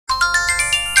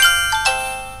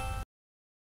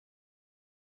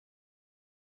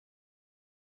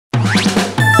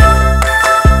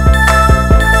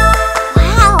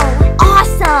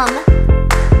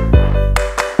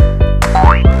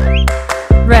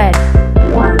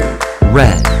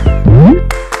Red.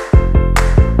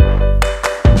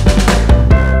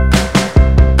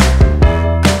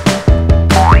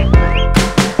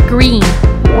 Green.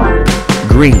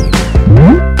 Green.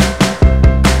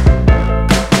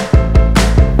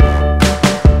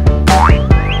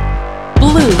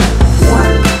 Blue.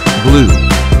 Blue.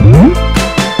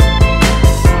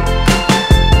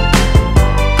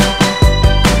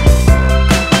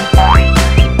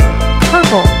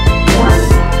 Purple.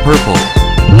 Purple.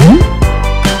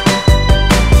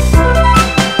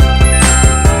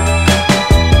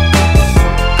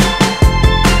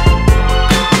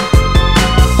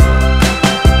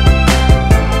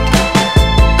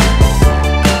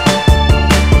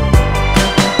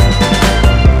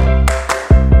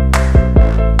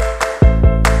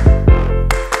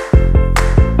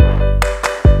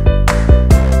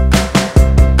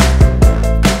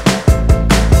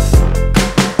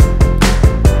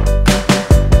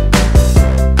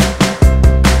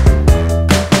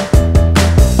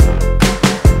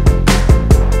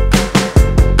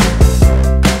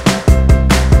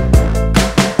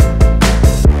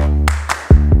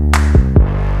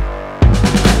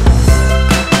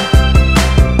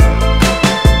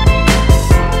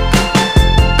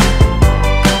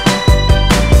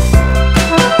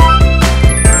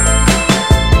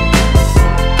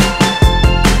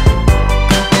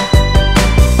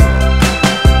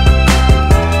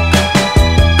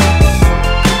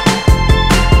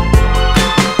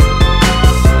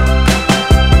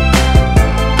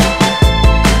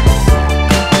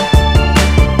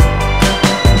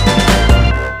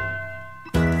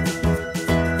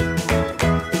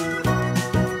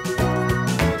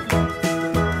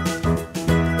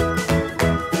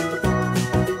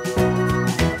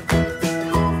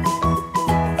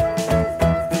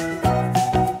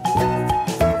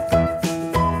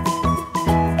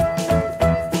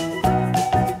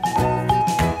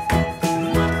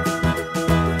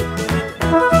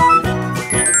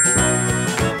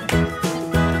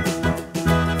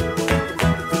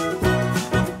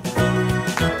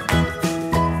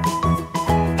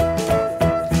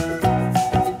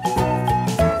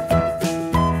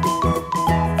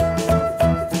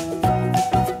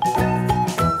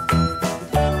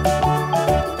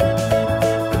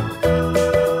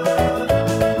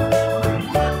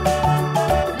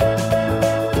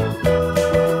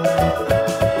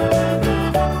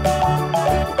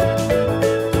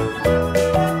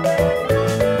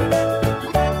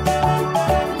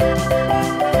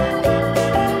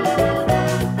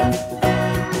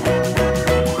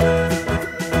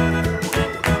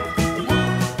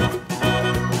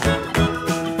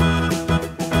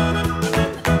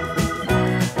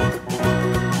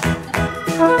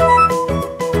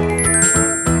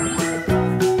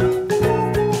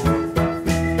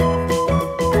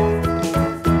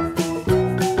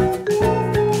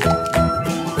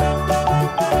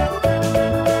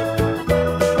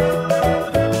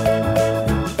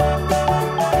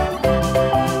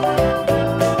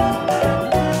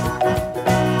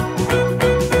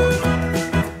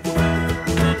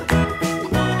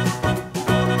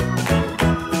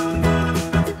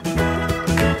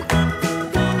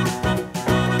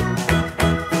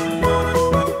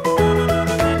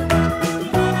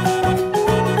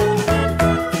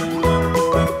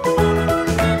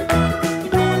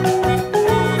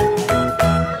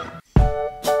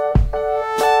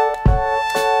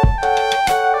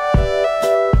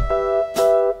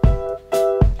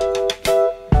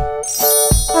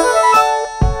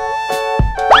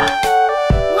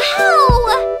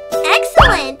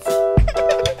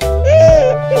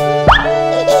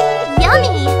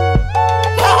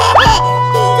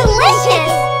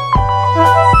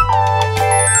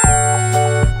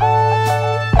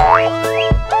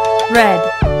 Red.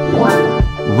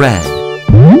 Red.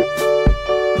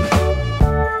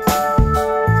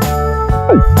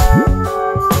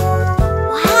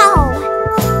 Wow!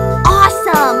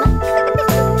 Awesome!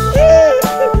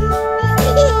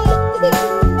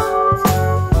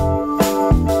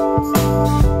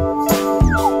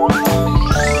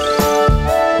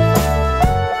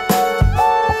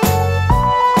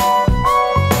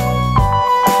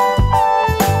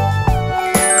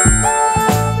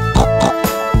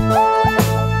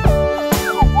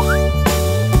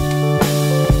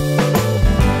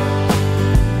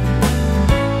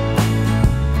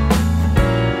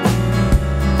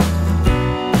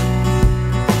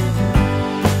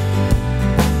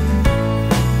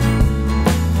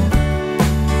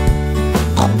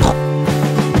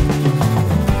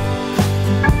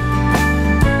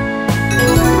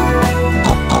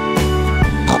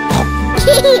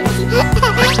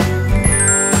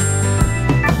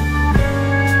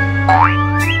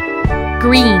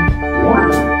 Green.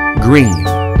 Green.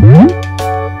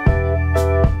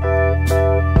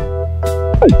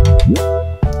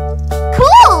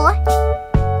 Cool!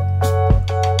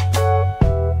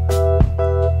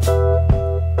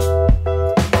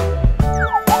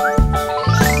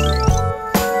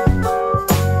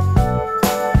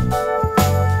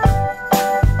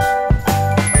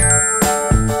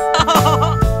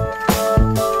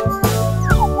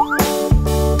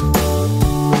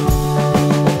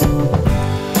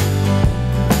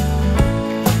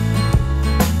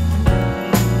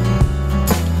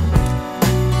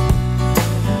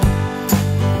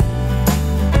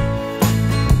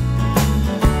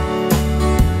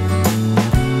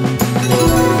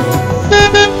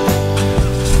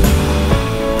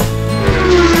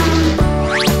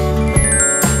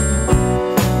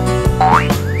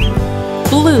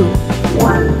 Blue.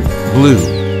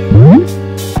 Blue.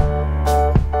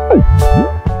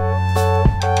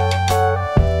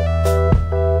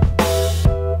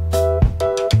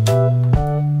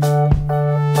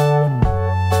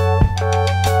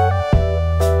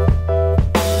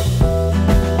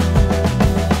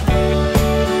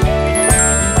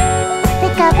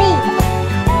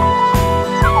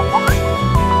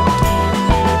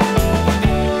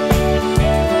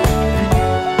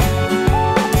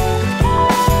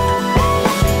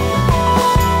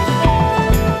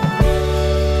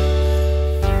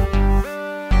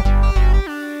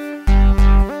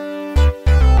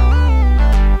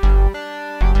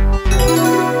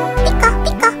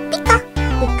 Pikachu.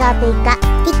 Pika, pika,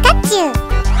 Pikachu.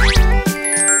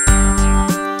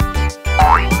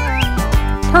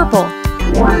 Purple.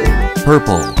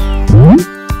 Purple.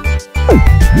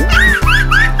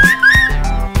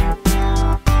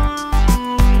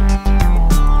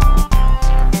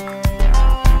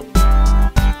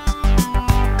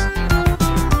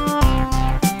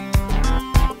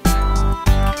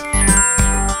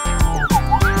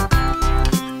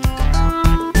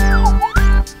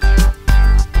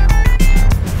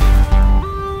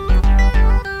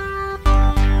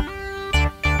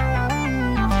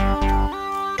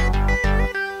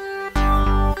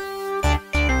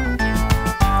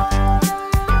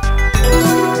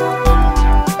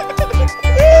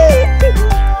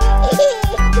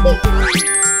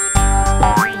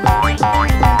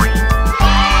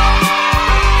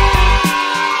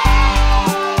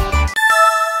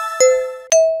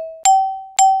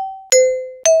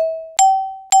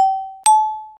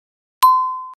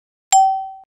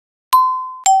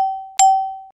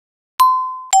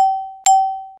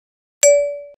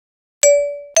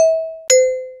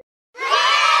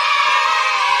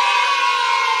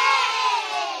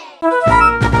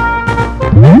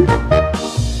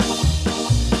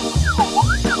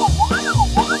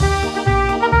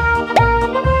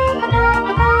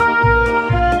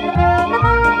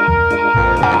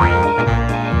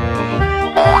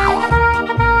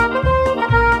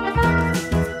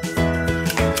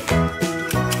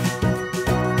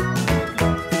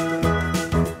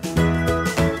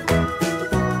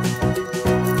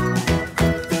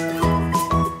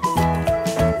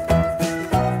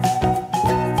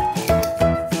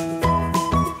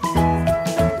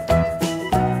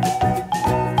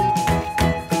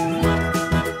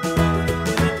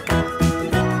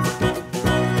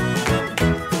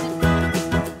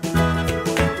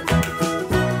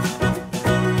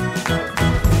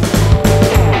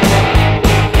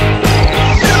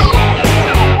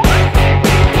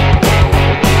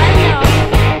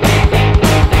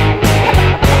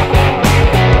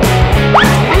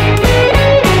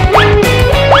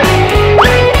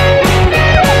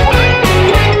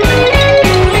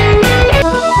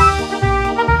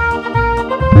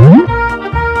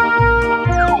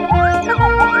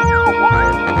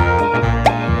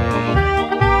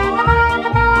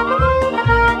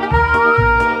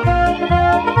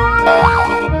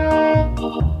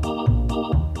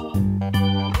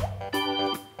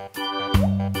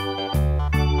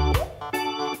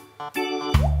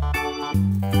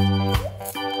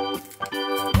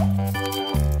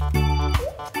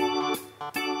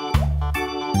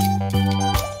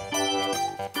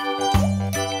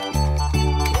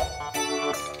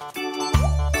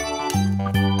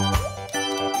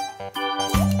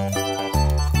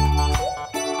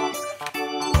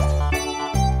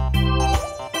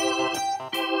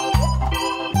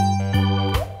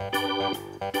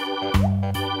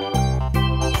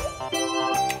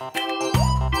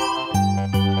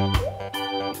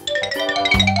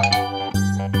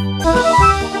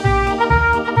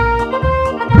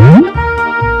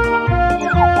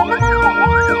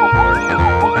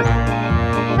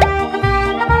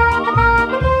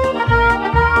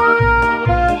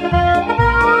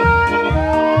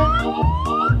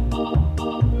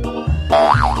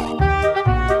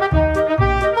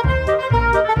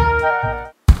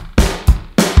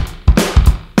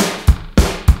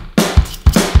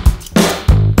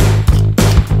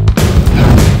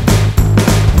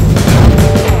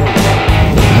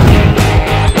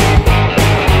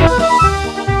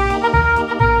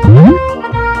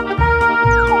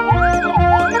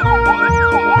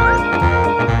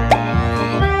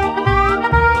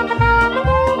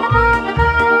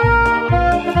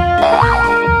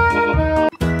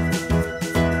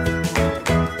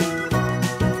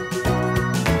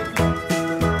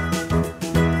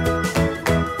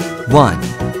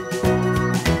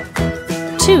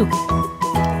 2,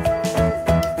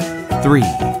 3,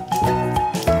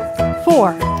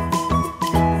 4,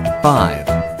 5,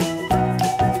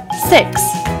 6,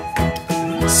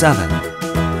 7,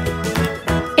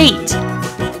 8,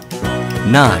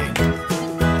 9,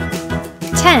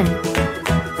 10.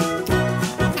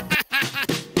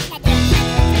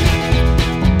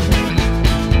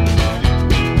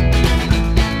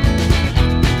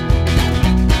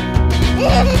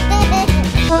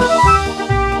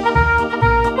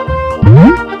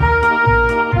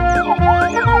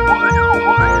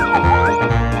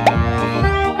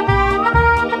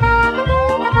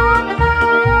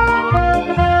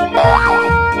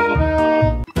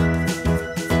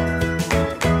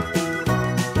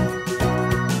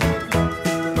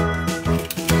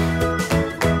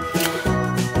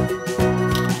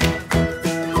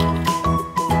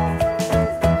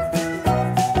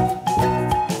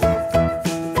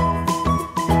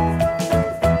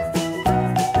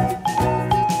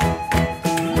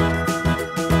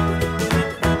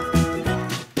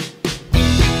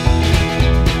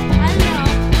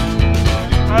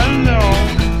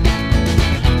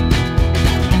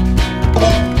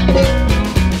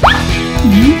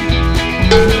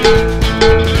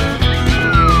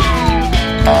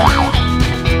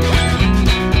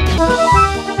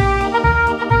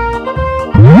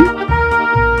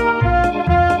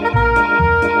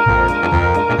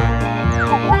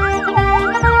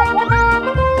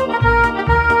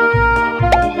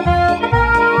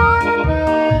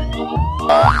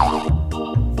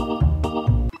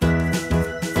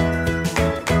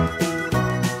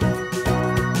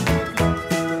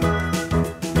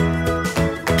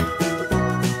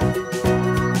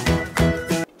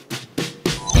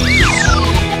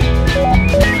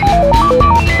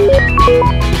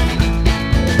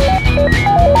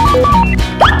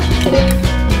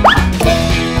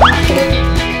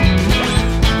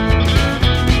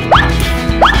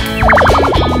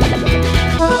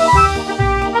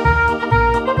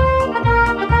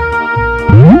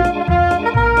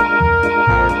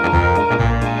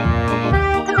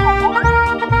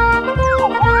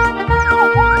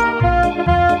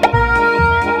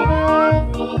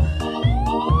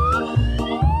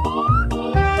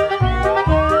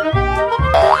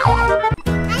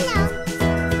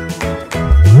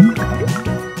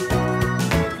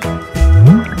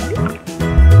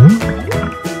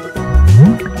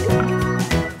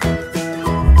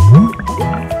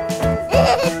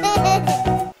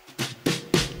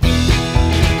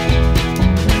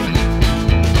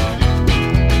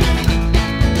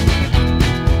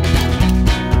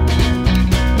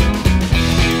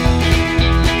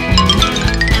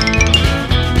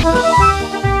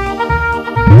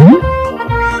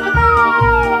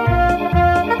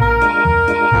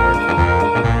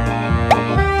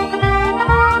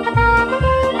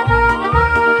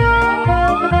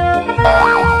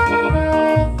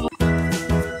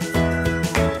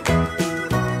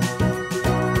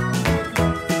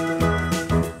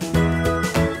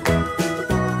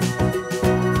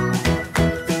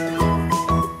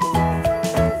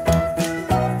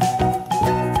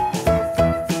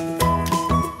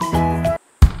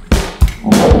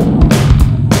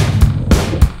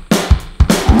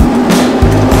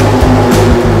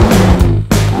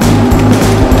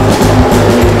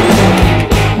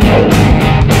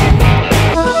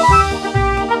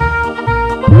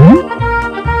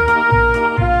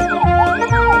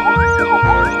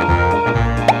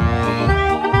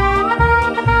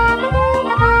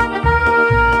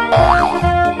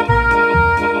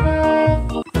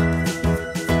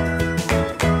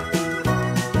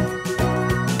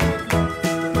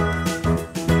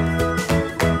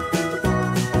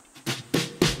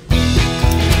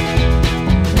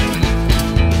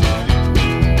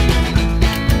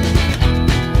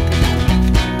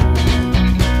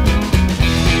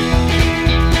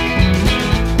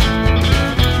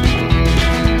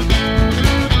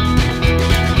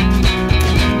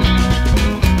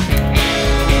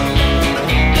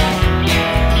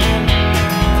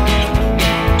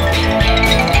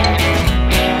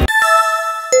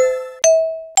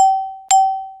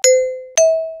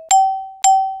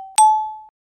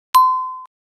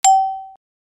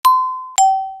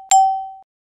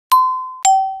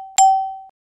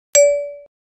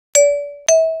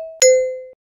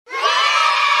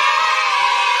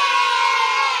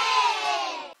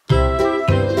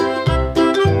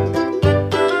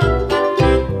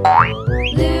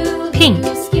 Pink.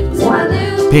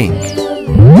 Pink.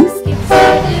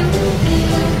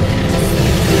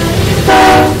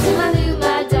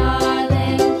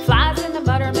 Flies in the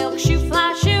buttermilk shoe,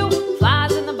 fly shoe.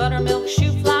 Flies in the buttermilk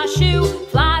shoe, fly shoe.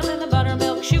 Flies in the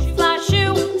buttermilk shoe, fly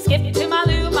shoe.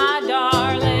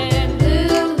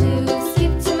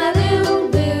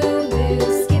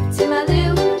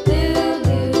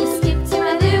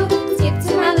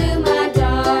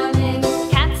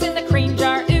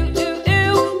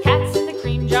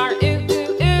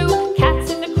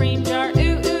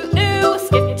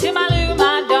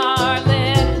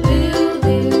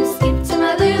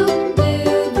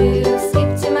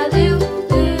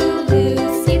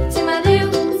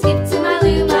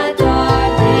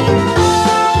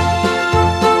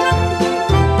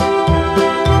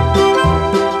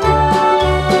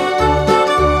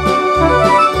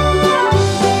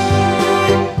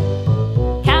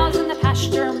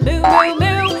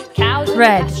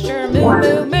 Red. Pasture, moo,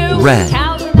 moo, moo. Red.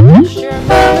 Cows in the pasture, moo,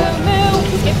 moo, moo.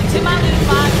 Skip to my loo,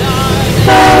 my darling.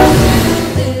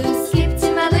 Loo, skip to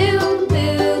my loo,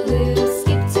 loo, loo.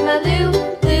 Skip to my loo,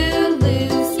 loo, loo.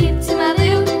 Skip to my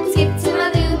loo, skip to my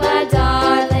loo, my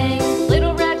darling.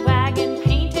 Little red wagon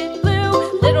painted blue,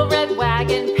 little red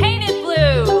wagon painted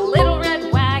blue, little red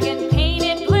wagon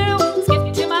painted blue.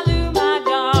 Skip to my loo, my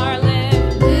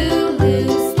darling. Loo,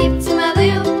 loo, skip to my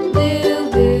loo, loo,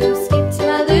 loo. Skip to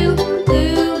my loo,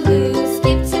 loo, loo.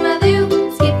 Skip to my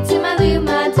loo, skip to my loo,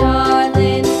 my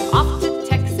darling. Off to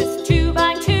Texas 2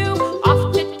 by 2,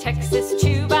 off to Texas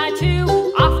 2 by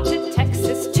 2, off to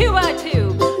Texas 2 by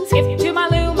 2. Skip to my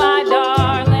loo, my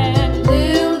darling.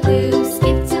 Loo, loo,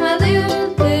 skip to my loo,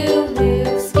 loo,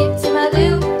 loo. Skip to my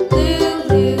loo, loo,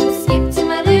 loo. Skip to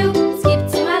my loo, skip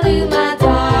to my loo, my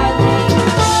darling.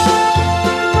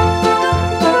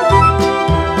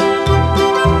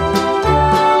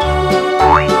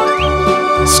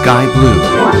 Sky blue.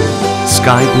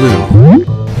 Sky blue.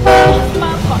 Lost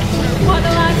my partner,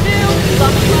 what'll I do?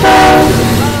 Lost my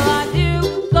partner, what'll I do?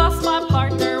 Lost my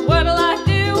partner, what'll I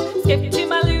do? Skip to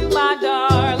my loo, my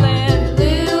darling.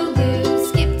 Loo, loo,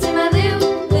 skip to my loo,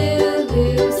 loo,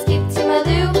 loo. Skip to my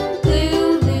loo,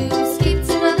 loo, loo. Skip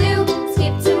to my loo,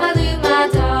 skip to my loo, my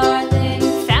darling.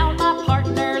 Found my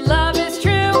partner, love is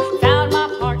true. Found my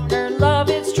partner, love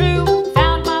is true.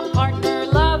 Found my partner,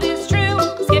 love is true.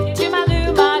 Skip to my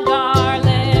loo, my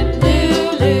darling.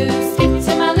 Loo, loo, skip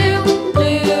to my loo,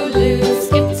 loo, loo.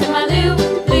 Skip to my loo,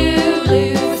 loo,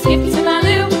 loo. Skip to my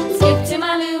loo, skip to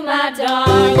my loo, my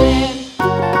darling.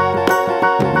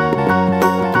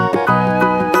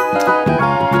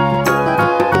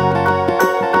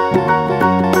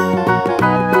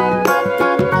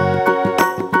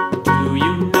 Do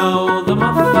you know the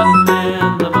Muffin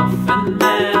Man, the Muffin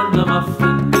Man, the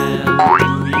Muffin Man?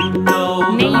 Do you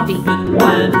know the Navy. Muffin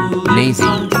Man who lives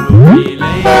Navy. on Drury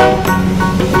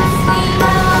Lane?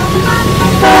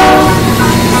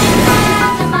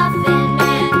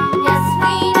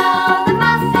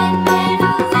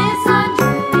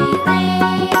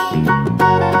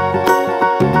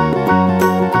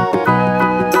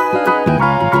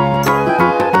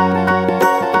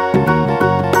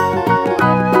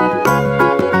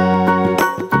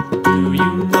 Do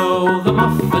you know the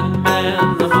Muffin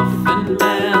Man, the Muffin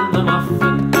Man, the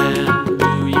Muffin Man?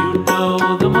 Do you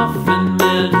know the Muffin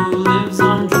Man who lives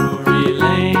on Drury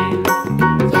Lane?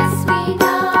 Yes, we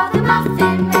know the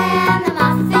Muffin Man, the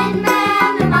Muffin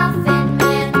Man, the Muffin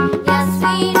Man. Yes,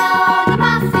 we know the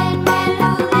Muffin Man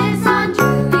who lives on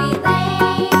Drury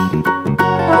Lane.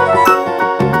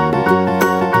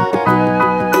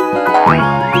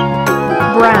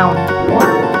 Brown.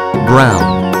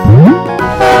 Brown.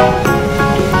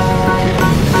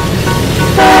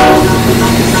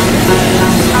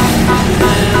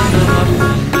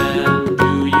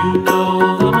 Do you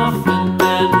know the Muffin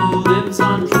Man who lives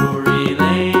on Drury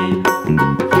Lane?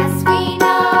 Yes, we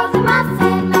know the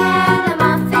Muffin Man, the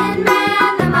Muffin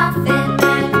Man, the Muffin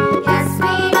Man. Yes,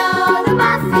 we know the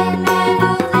Muffin Man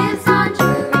who lives on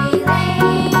Drury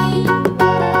Lane.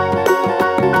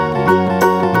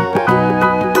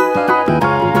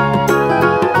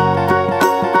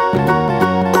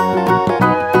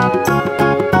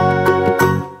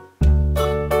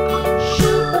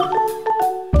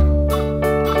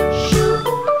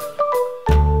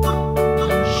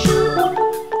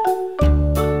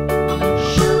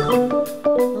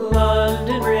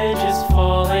 London Bridge is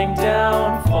falling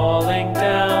down, falling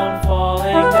down,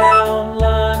 falling down.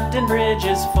 London Bridge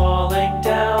is falling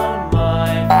down,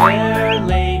 my fair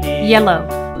lady. Yellow.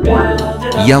 Build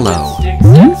it up Yellow. with sticks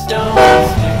and stones,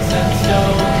 sticks and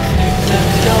stones, sticks and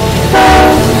stones.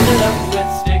 Build it up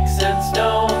with sticks and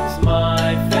stones,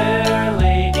 my fair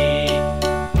lady.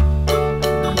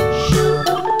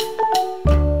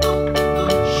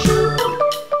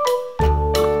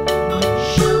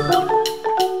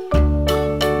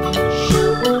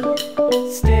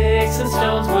 Sticks and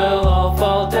stones will all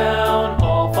fall down,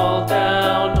 all fall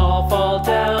down, all fall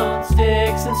down.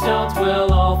 Sticks and stones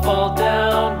will all fall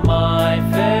down, my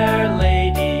fair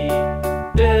lady.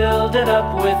 Build it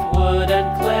up with wood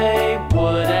and clay,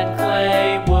 wood and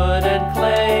clay, wood and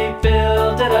clay.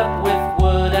 Build it up with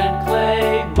wood and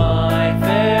clay, my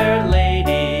fair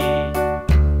lady.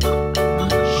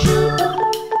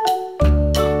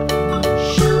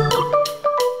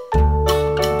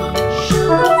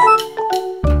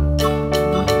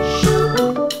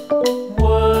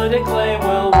 Wood and clay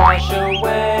will wash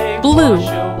away, Blue. wash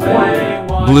away,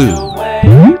 wash Blue. away.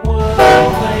 Wood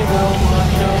and clay will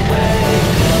wash away.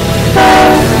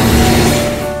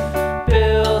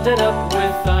 Build it up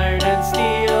with iron and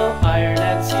steel, iron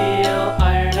and steel,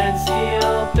 iron and steel.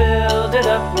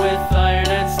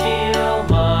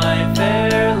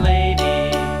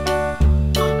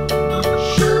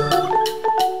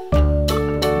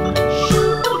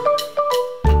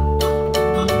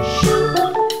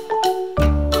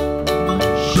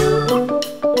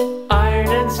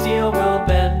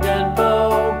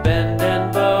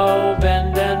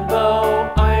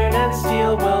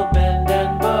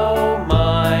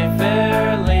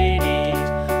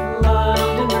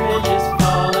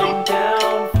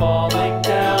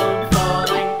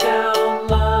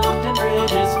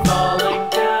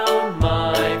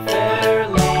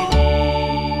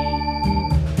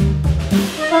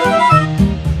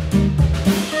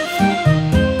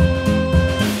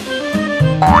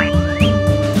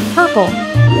 Purple.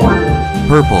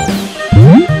 Purple.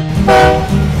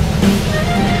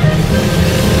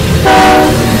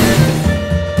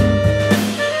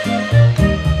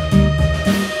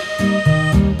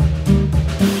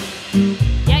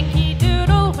 Yankee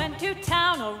Doodle went to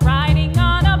town riding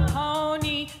on a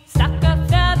pony, stuck a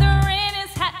feather in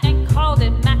his hat and called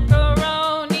it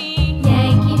macaroni.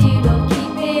 Yankee Doodle,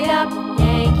 keep it up,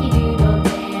 Yankee Doodle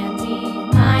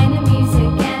dandy. Mind the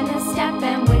music and the step,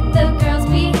 and with the girls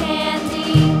be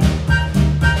handy.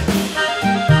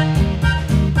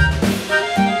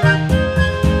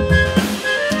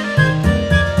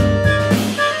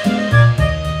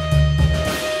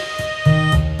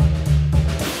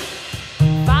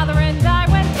 Father and I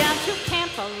went down to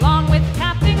camp along with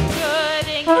Captain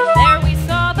Gooding. There we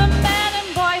saw the men and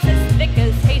boys as thick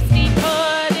as hasty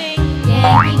pudding.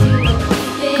 Yankee Doodle,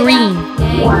 keep it Green. up,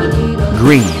 Yankee Doodle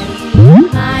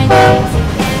Green. mind the music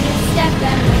and the step,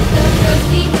 and with the girls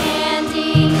be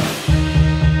handy.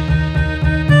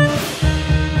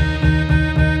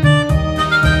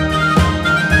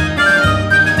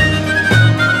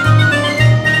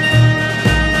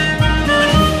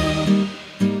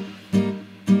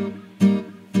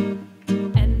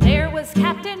 And there was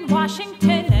Captain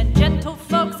Washington and gentle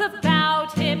folks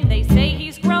about him. They say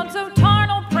he's grown so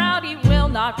tarnal proud he will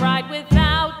not ride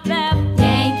without them.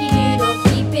 Yankee Doodle,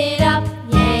 keep it up,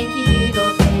 Yankee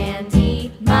Doodle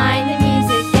dandy. Mind the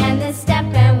music and the step,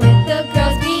 and with the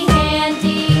girls be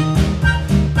handy.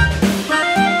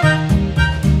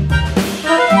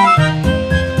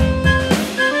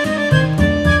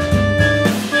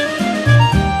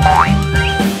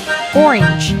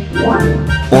 Orange.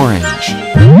 Orange.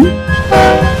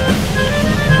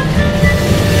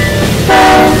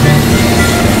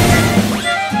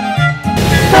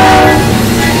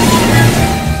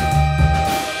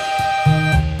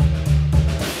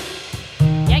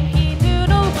 Yankee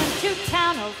Doodle went to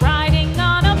town riding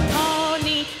on a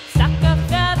pony, stuck a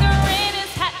feather in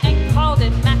his hat and called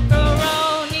it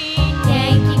macaroni.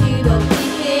 Yankee Doodle,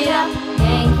 keep it up,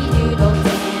 Yankee Doodle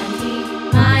dandy.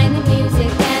 Mind the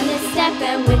music and the step,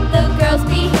 and with the girls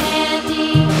be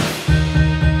handy.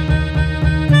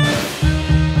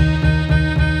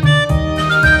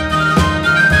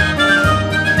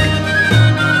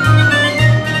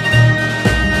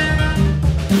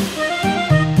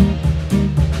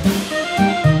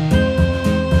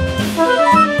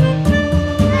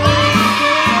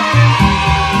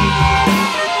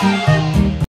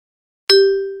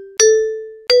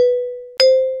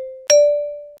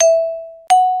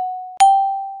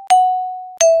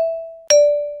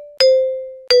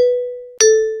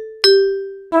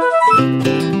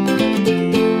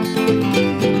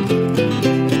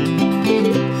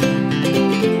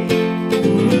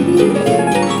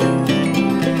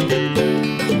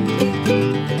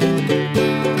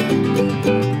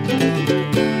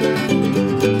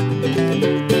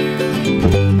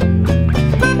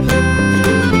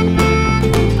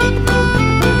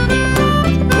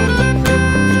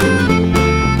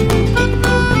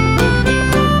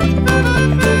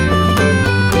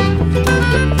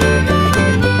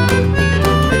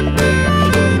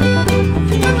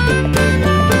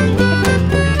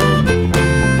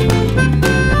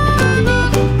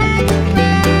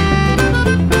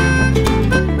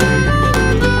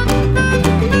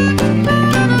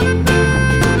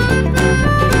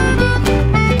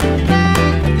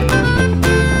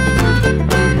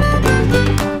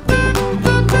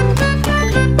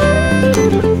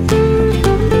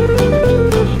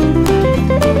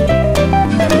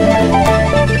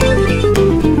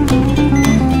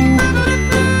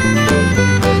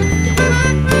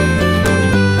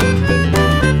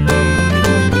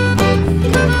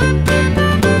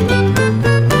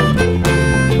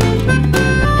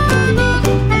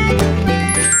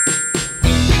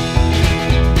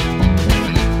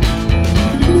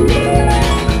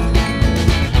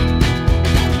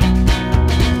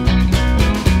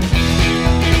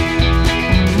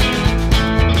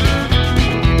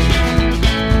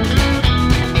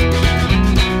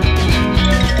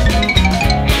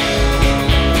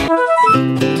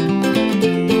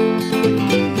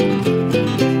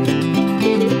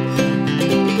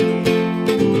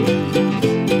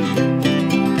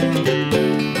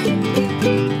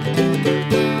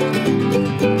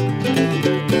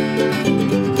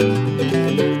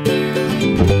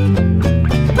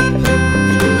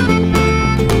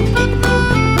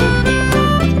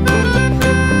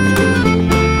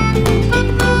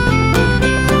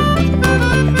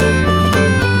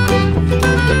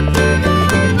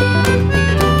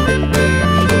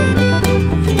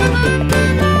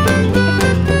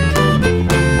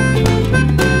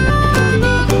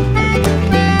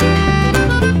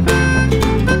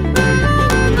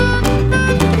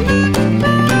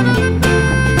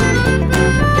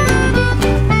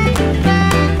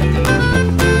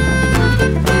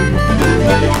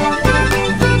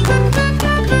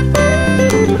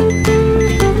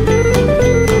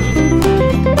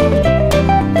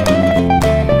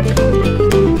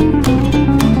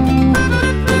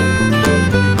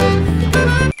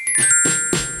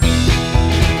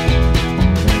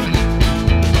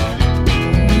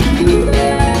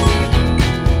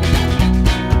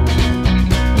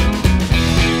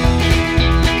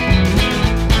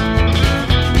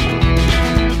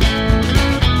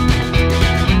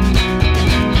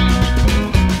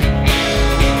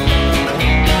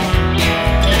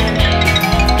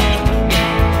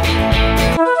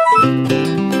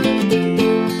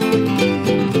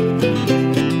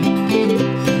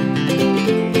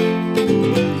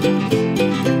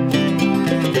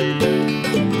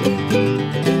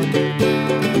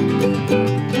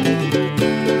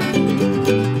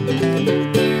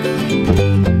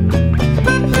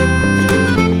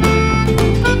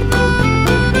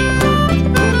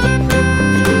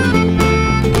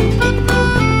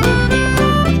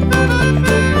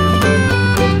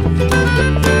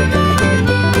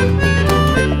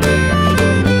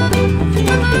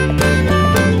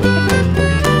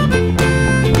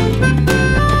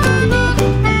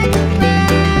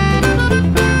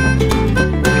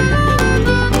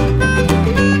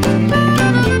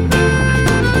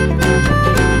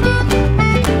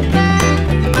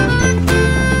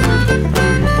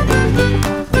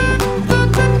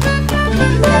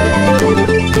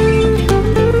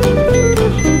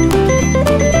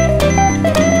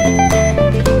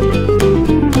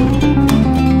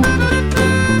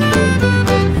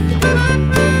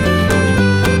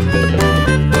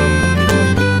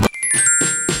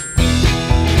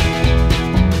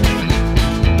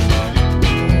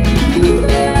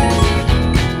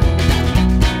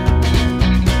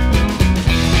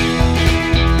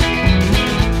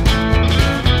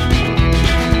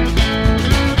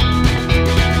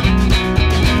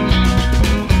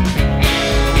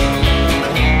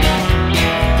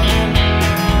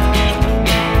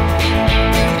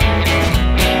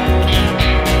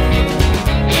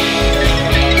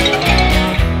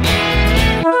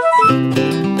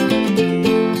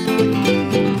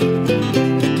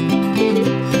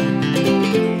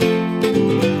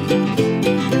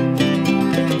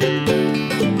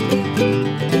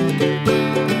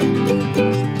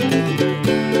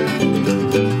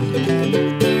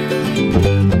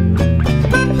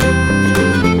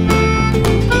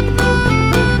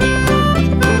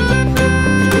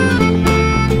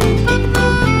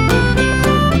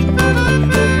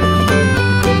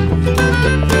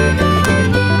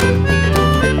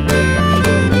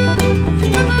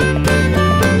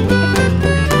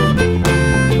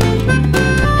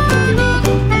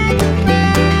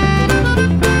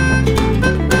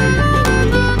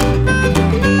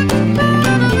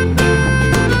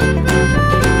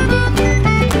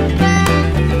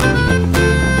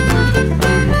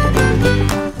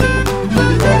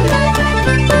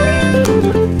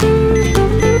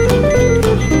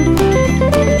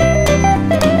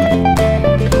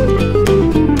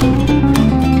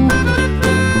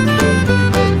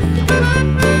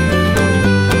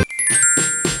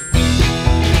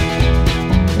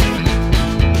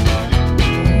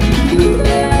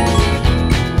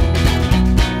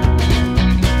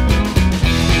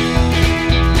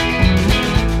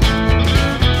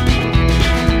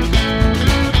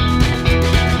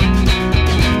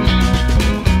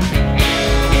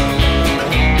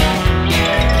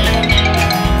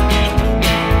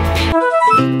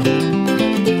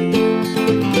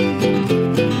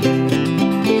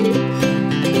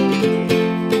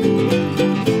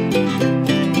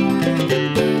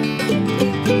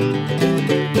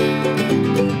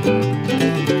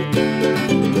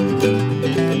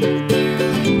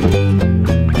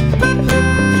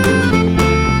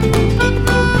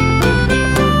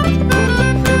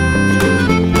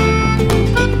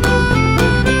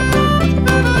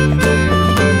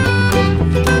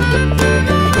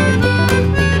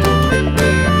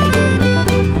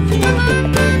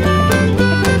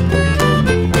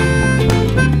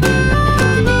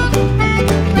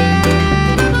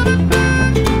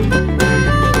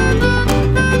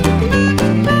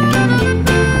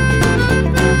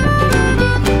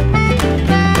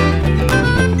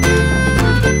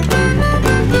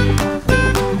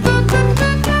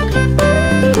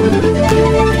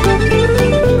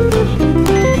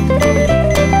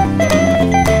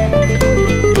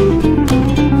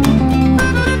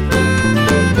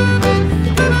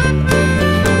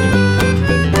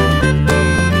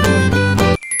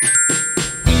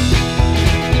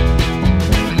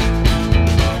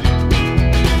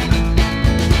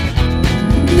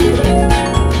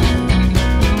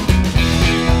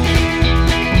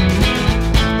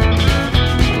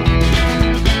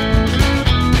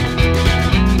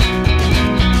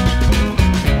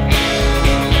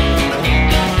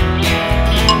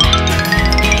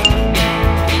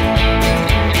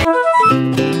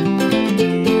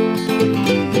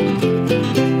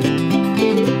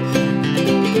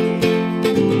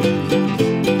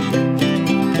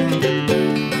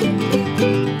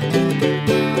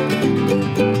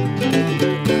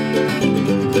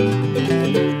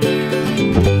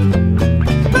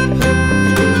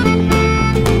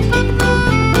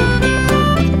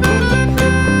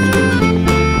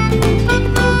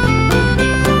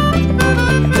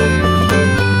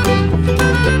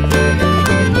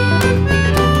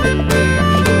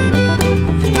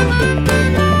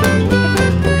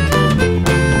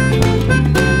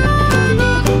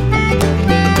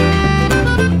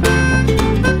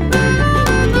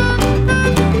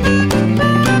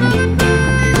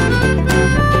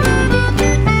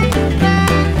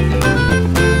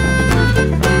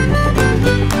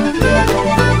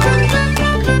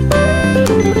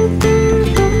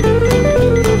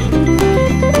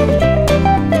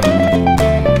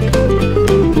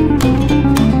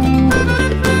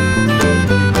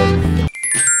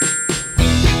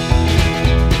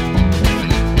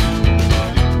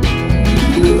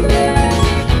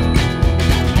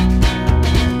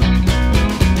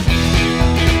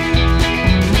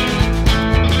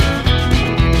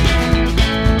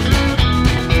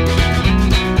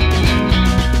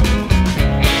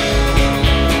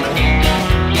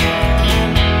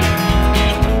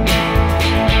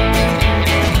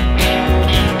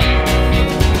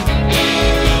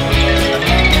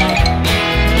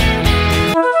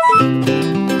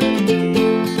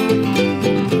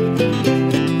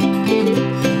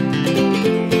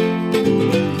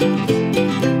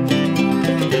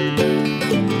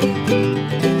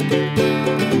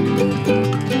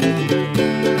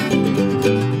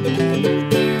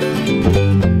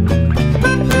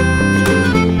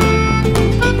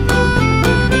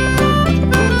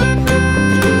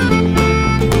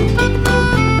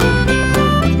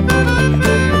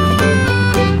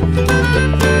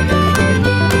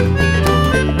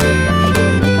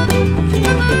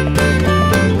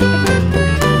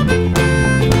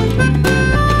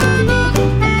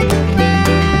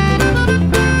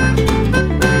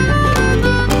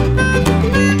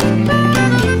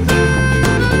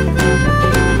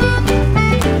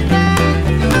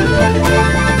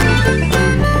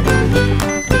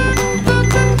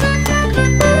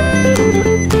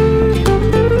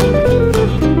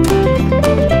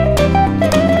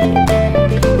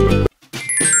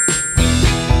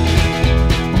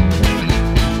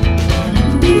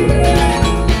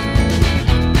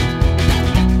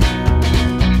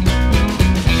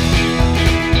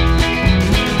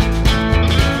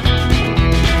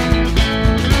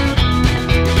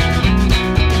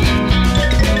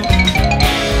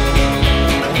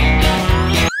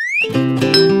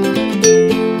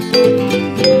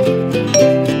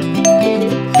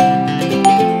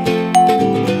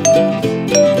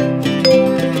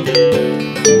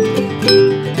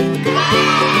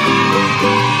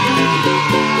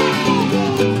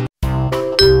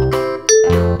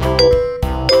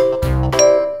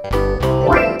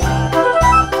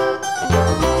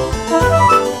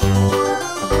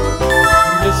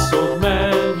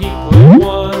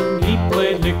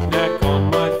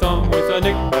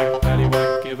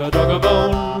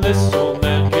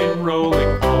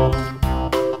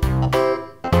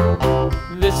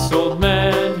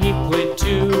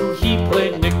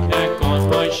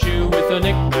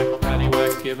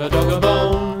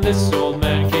 This old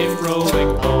man came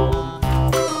rolling home.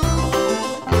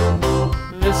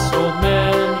 This old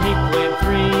man, he played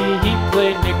three. He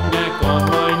played knick-knack on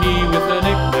my knee with a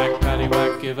knick-knack,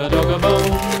 paddywhack, give a dog a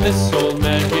bone. This old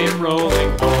man came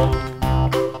rolling home.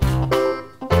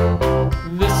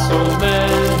 This old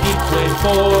man, he played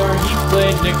four. He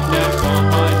played knick-knack on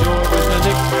my door with a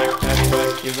knick-knack,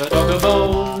 paddywhack, give a dog a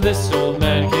bone. This old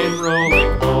man came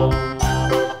rolling home.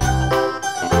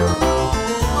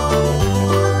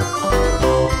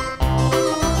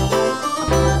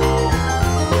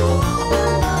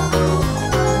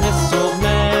 This old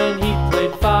man, he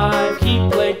played five. He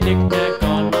played knick-knack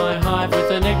on my hive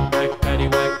with a knick-knack,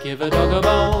 paddywhack, give a dog a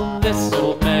bone. This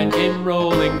old man came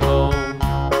rolling home.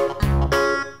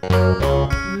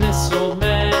 This old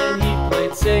man, he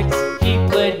played six. He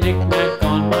played knick-knack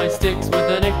on my sticks with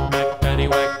a knick-knack,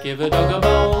 paddywhack, give a dog a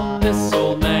bone. This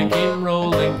old man came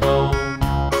rolling home.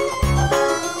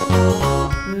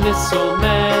 This old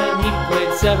man, he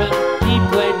played seven. He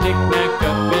played knick-knack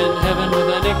up in heaven with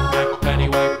a knick-knack,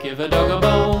 paddywhack, give a dog a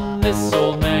bone. This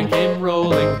old man came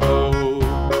rolling home.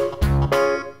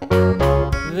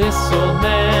 This old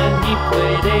man, he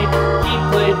played eight. He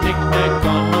played knick-knack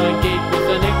on my gate with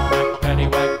a knick-knack,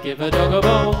 paddywhack, give a dog a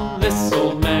bone. This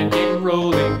old man came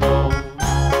rolling home.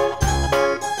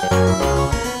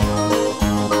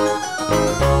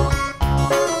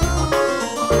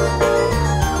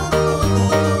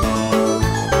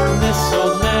 This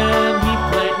old man, he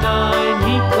played nine.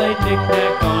 He played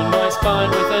knick-knack on my spine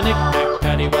with a knick-knack,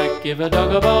 paddywhack, give a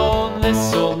dog a bone.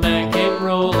 This old man came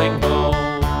rolling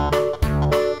home.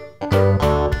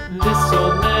 This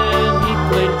old man, he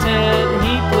played ten.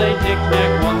 He played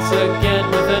knick-knack once again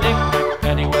with a knick-knack,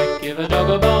 paddywhack, give a dog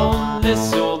a bone.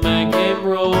 This old man came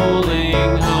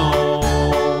rolling home.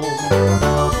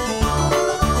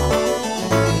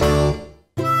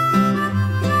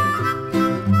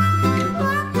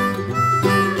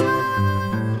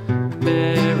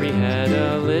 Mary had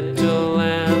a little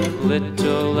lamb,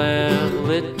 little lamb,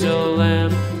 little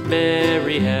lamb.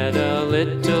 Mary had a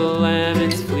little lamb,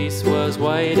 its fleece was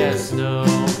white as snow.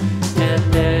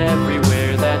 And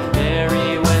everywhere that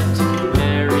Mary went,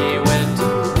 Mary went,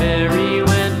 Mary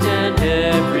went. And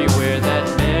everywhere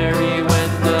that Mary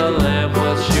went, the lamb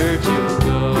was sure to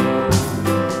go.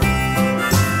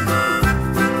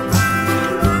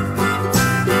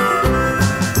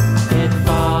 It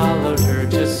followed her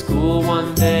to school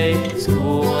one day,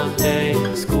 school one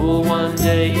day, school one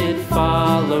day. It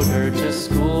followed her to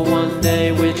school one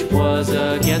day, which was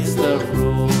against the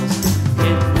rules.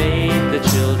 It made the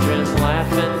children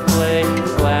laugh and play,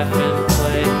 laugh and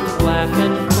play, laugh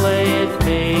and play. It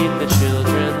made the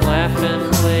children laugh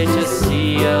and play to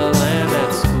see a lamb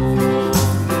at school.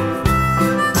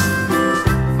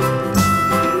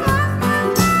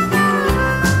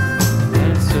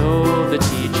 And so the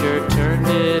teacher turned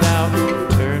it out,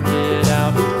 turned it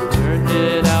out, turned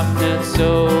it out. And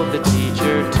so the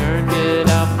teacher turned it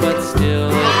out, but still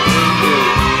it lingered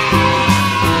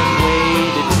and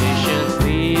waited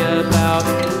patiently about,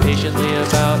 patiently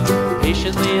about,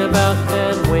 patiently about,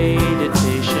 and waited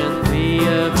patiently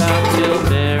about till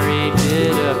Mary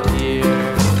did appear.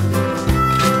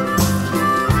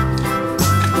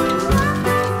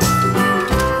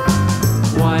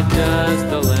 Why does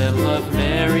the lamb love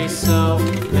Mary so,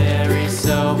 Mary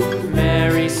so,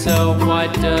 Mary so? Why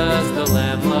does the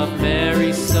lamb love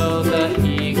Mary so? The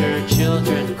eager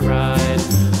children cried.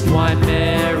 Why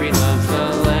Mary loves the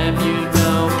lamb, you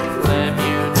know, lamb,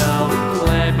 you know,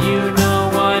 lamb, you know.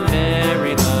 Why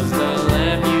Mary loves the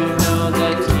lamb, you know,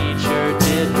 the teacher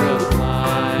did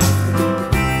reply.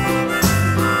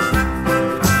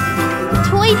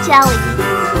 Toy Jelly.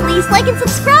 Please like and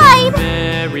subscribe.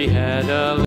 Mary had a